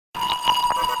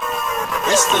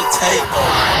It's the takeover.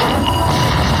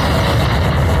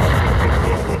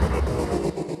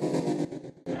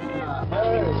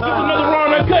 Another wrong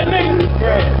man cut, nigga.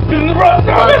 This is the rough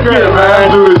time. Let's get it, man.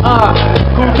 Do it.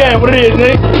 Cool can, what it is,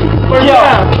 nigga?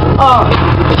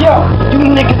 Yo, you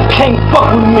niggas can't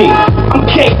fuck with me. I'm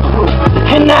K-Crew,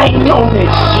 and I ain't on that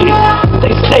shit.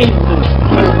 They say you lose.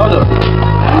 Hold up.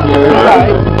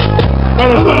 Yo,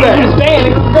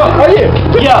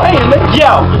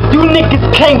 you niggas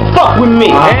can't fuck with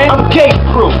me. I'm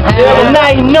K-Crew, and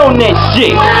I ain't on that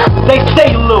shit. They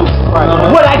say you lose.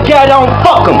 What I got on,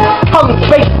 fuck them. Call them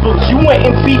Facebook. You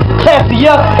wouldn't be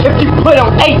classier if you put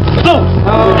on 8 suits.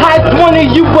 How one of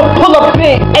you would pull up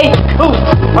in 8 coops?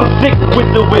 I'm sick with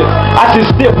the whip. I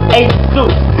just sip 8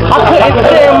 suits. I couldn't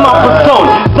stand my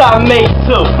persona, so I made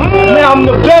 2. Now I'm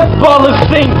the best baller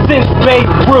seen since Babe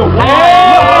Ruth.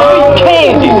 We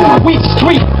candy, we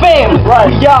street family.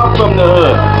 We all from the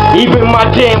hood, even my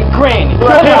damn granny. They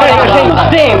can't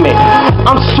stand me.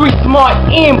 I'm street smart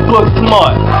and book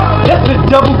smart. That's a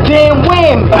double damn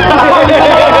whammy.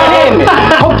 Damn it,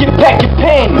 hope you pack your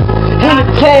panties. In the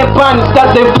tampon and stop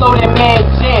that flow, that man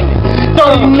jamming.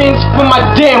 30 minutes for my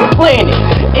damn planet.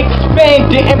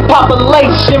 Expanded in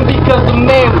population because the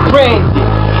man branded.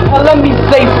 Now let me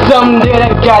say something that I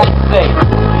gotta say.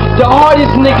 The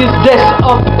hardest niggas that's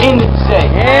up in the J.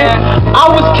 I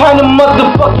was kinda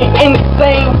motherfucking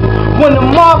insane when the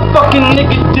motherfucking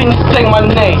nigga didn't say my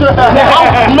name. Now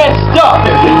I was messed up,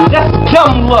 that's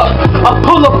dumb luck. I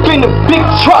pull up in a big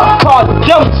truck called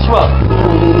Dumb Truck.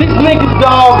 These niggas,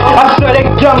 dog, I swear they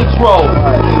dumb troll.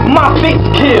 My face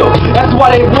kill, that's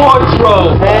why they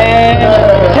wardrobe.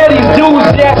 Tell these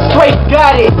dudes that straight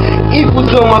got it.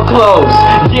 Equals on my clothes,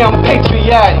 yeah, I'm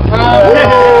patriotic.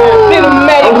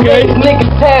 Cinematic, these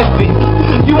niggas have it.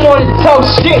 You wanna talk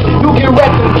shit, you get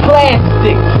wrapped in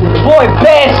plastic. Boy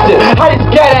bastard, I just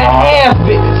gotta have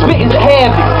it. Spittin'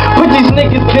 havoc, put these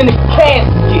niggas in a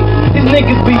casket. These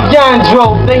niggas beyond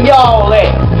drove, they all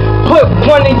at. Put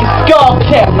one in your skull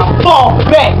cap, now fall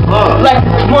back like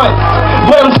it's months.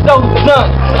 But I'm so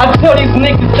done. I tell these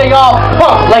niggas they all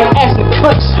pump like Ashton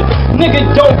Kutcher. Nigga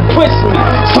don't push me,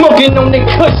 smoking on that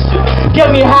cushion.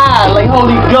 Get me high like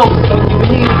Holy Ghost. Don't you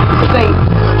hear me say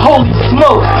holy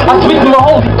smoke? I speak my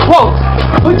holy quotes.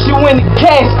 Put you in the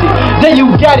casket, then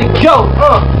you gotta go.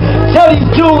 Tell these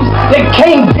dudes they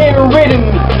can't get rid of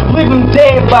me. Leave them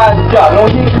dead by the dog.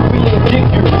 Don't hear you being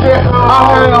ridiculous.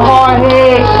 I heard a hard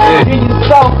head, then you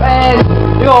soft ass,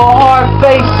 you a hard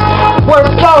face. Work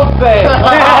so fast.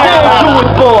 I do it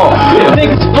for them.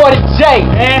 Niggas for the J,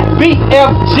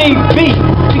 BFGB.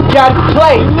 You gotta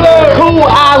play. Cool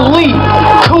Ali,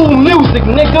 cool music,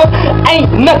 nigga.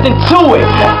 Ain't nothing to it.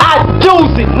 I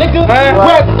do's it, nigga.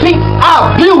 Rap beats,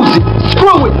 I abuse it.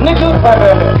 Screw it, nigga.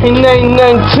 Ain't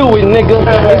nothing to it, nigga.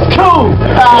 It's cool.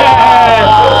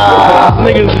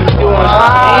 Niggas is going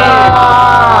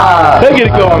let's get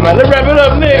it going, man. Let's wrap it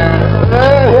up, Nick.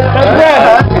 Let's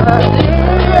wrap it.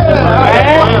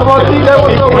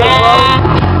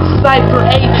 Cypher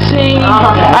 18,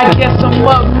 I guess I'm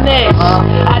up next.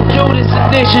 I do this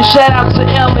edition, shout out to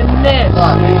L and S.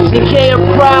 CK a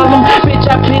problem, bitch,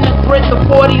 I penetrate the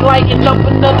 40, lighting up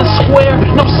another square,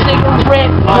 no cigarette.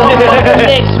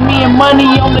 Next, me and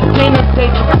money on the dinner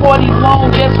date, the 40 long,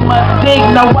 that's my dick,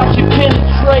 now watch it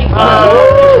penetrate.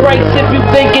 Brace if you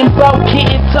thinking about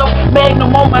getting tough,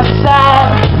 Magnum on my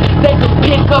side. They can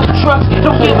pick up trucks,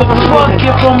 don't give a fuck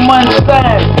if I'm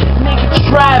unsigned. Nigga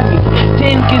try me,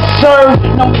 didn't get served,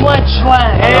 no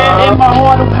punchline. In my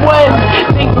heart of one,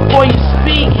 think before you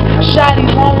speak. Shotty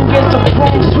long as a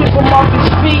broom, sweep him off his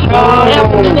feet.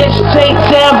 Ammunition, take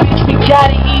down, bitch, we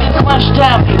gotta eat, it's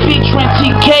lunchtime. Featuring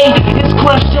TK, it's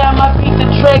crunch time. I beat the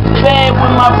tracks bad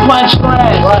with my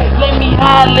punchline. Let me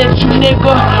holler at you,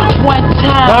 nigga, one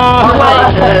time.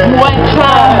 One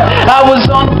time, I was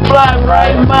on the block,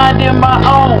 right, minding my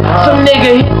own. Some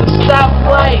nigga hit the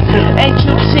stoplight, ain't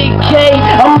you TK?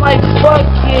 I'm like, fuck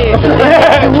yeah.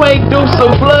 If you ain't do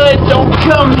some blood, don't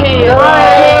come here.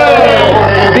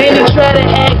 Then he try to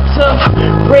act tough.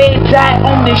 Red dot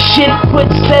on this shit, put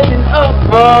 7 up.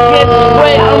 Guess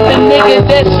what? I'm the nigga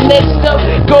that's next up.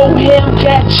 Go ham,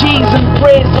 got cheese and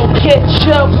bread, so catch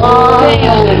up.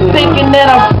 Damn, thinking that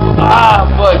I'm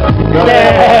fuck.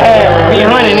 We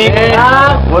hunting, nigga.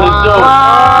 What is dope?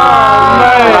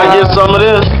 I get some of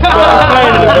this.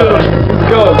 Let's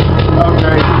go.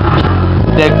 Okay.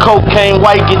 That cocaine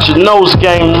white, get your nose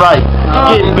game right.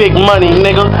 Get big money,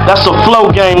 nigga. That's a flow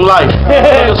game life.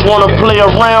 Niggas wanna play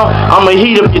around, I'ma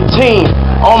heat up your team.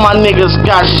 All my niggas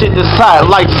got shit inside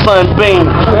like sunbeam.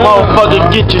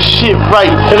 Motherfucker, get your shit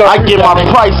right. I get my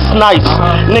price nice.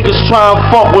 Niggas try and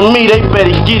fuck with me, they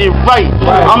better get it right.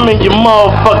 I'm in your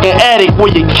motherfucking attic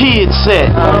where your kids at.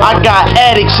 I got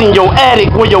addicts in your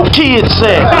attic where your kids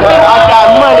at. I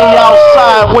got money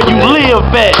outside where you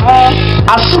live at.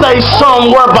 I stay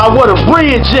somewhere by where the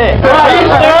bridge at.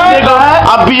 Nigga,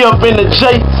 I be up in the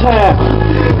J-Town.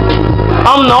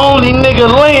 I'm the only nigga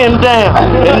laying down.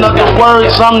 In other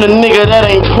words, I'm the nigga that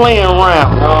ain't playing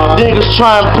around. Niggas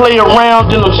try and play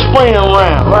around, then I'm spraying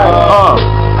around.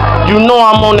 You know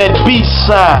I'm on that beach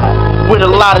side with a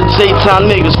lot of J-Town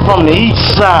niggas from the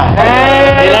east side.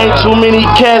 It ain't too many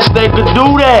cats that could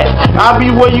do that. I be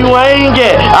where you ain't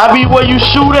at. I be where you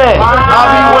shoot at. I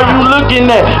be where you looking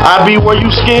at. I be where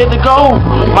you scared to go.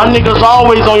 My niggas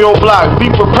always on your block. Be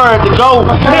prepared to go.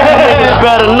 Niggas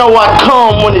better know I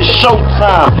come when it's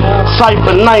showtime.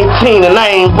 Cypher 19 and I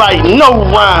ain't writing no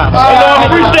rhymes.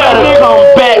 Niggas better come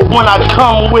back when I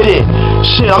come with it.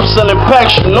 Shit, I'm selling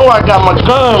packs, you know I got my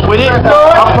gun with it.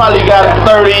 I probably got a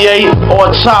 38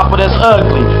 or a chopper that's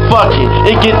ugly. Fuck it,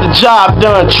 it get the job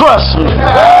done, trust me. This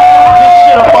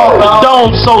shit up off the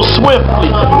dome so swiftly.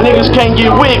 Niggas can't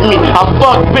get with me. I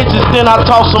fuck bitches, then I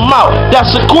toss them out.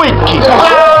 That's a quickie.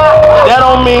 That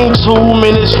don't mean 2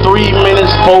 minutes, 3 minutes,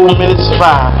 4 minutes,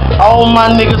 5. All my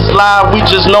niggas live, we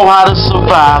just know how to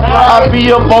survive. I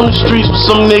be up on the streets with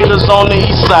some niggas on the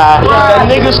east side. That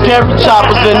niggas carry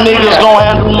choppers and niggas gon'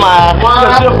 handle mine.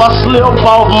 Cause if I slip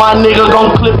off, my nigga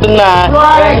gon' clip the 9.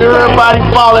 Everybody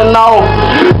falling off.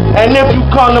 And if you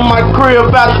come to my crib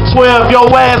after 12, your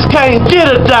ass can't get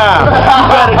a dime. You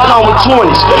better come with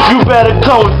 20s. You better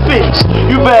come with 50s.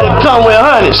 You better come with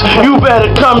 100s. You better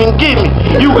come and get me.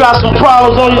 You got some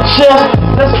problems on your chest?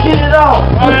 Let's get it off.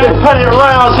 100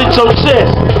 rounds hit your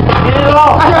chest. Get it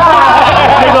off.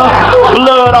 Nigga,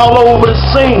 blood all over the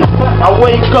scene. I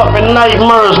wake up in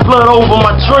nightmares, blood over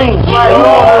my dreams. You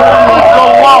wanna let me go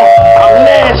off? I'm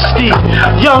nasty.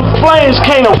 Young Flames,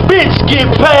 can't a bitch get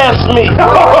past me.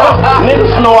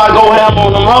 Niggas know I go ham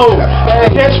on them hoes.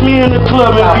 Catch me in the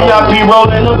club and VIP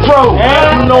rolling the pro.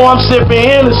 You know I'm sipping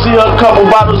Hennessy, a couple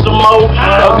bottles of Mo.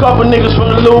 A couple niggas from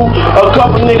the Lou, a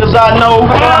couple niggas I know.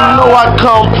 You know I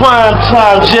come prime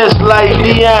time just like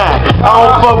Dion. I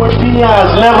don't fuck with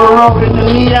Dion's, never roll in the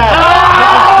neon.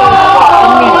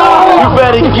 You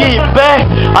better get back.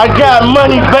 I got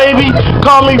money, baby.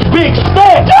 Call me Big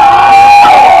Stack.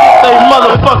 They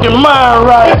motherfucking mind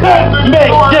right. Make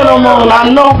denim on. I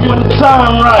know when the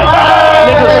time right.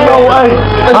 Niggas know, hey,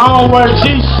 I don't wear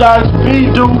G-shots,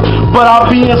 B-do, but I'll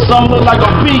be in something look like a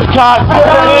peacock.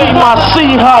 Keep my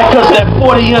C high, cause that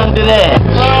 40 under that.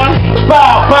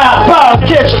 Bow, bow, bow,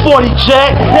 catch 40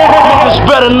 jack. Niggas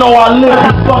better know I live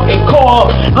in fucking car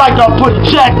like I put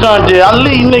Jack under. I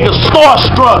leave niggas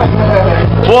starstruck.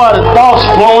 Boy, the thoughts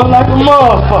flowing like a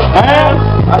motherfucker.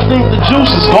 I think the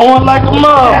juice is going like a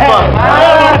motherfucker.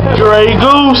 Grey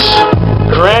Goose,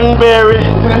 Cranberry,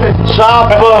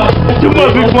 Chopper. You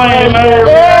must be playing, man.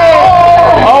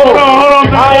 Hold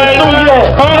on, I ain't through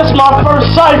yet. That's my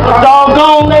first Cypher,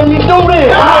 doggone, let me do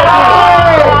this.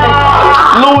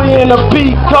 Louis in a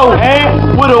peacoat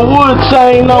with a wood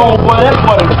chain on, boy, that's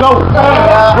for the goat.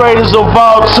 Greatest of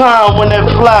all time when that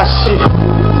fly shit.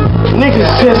 Niggas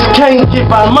just can't get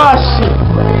by my shit.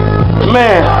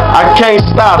 Man, I can't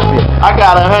stop it. I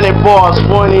got 100 bars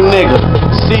for any nigga.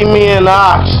 See me in the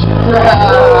auction. That's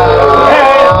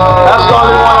the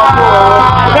only one I'm doing.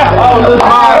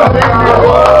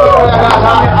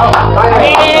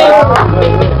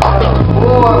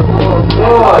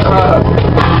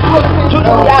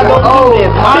 Oh,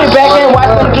 this Sit back and watch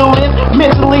them do this.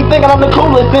 Mentally thinking I'm the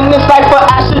coolest in this cypher,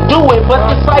 I should do it. But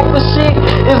the cypher shit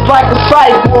is like a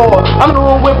psych war. I'm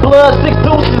doing with blood, 6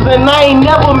 deuces, and I ain't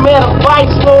never met a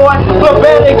vice lord. But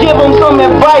better give him some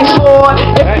advice, Lord.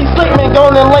 If he's sleeping, go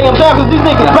and lay him down, cause these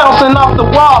niggas bouncing off the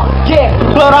wall. Yeah,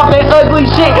 blood off that ugly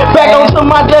shit. Back onto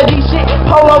my Dougie shit.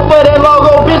 Hold up for that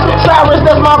logo, bitch. Cyrus,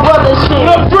 that's my brother shit.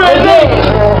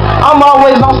 I'm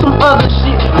always on some other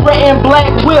shit. Red and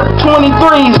black whip,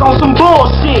 23s on some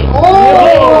bullshit.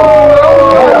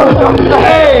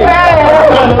 Hey.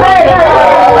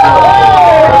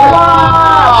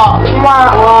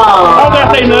 Don't gotta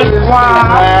say nothing.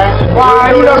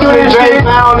 Why? You don't do this shit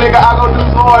now, nigga. I go do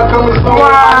hard coming soon.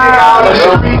 Nigga out the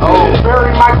street.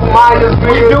 Very Michael Myers, nigga.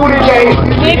 We do this shit.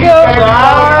 Nigga.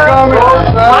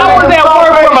 I was at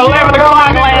work from 11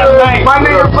 o'clock last night. My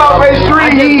nigga Southway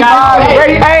Street. Ready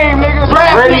aim, nigga.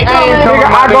 Ready aim, nigga.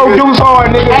 I go do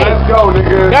hard, nigga. Let's go,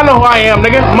 nigga. Y'all know who I am,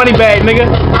 nigga. Money bag, nigga.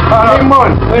 Get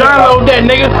money. Download that,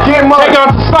 nigga. Get money. Check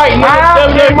out the site, nigga.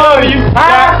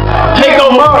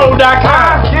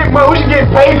 www.takeoverpro.com. Get money. We should get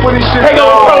paid for this shit.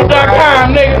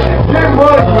 TakeOverPro.com, nigga. Get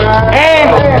money, man. And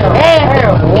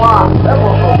Wow.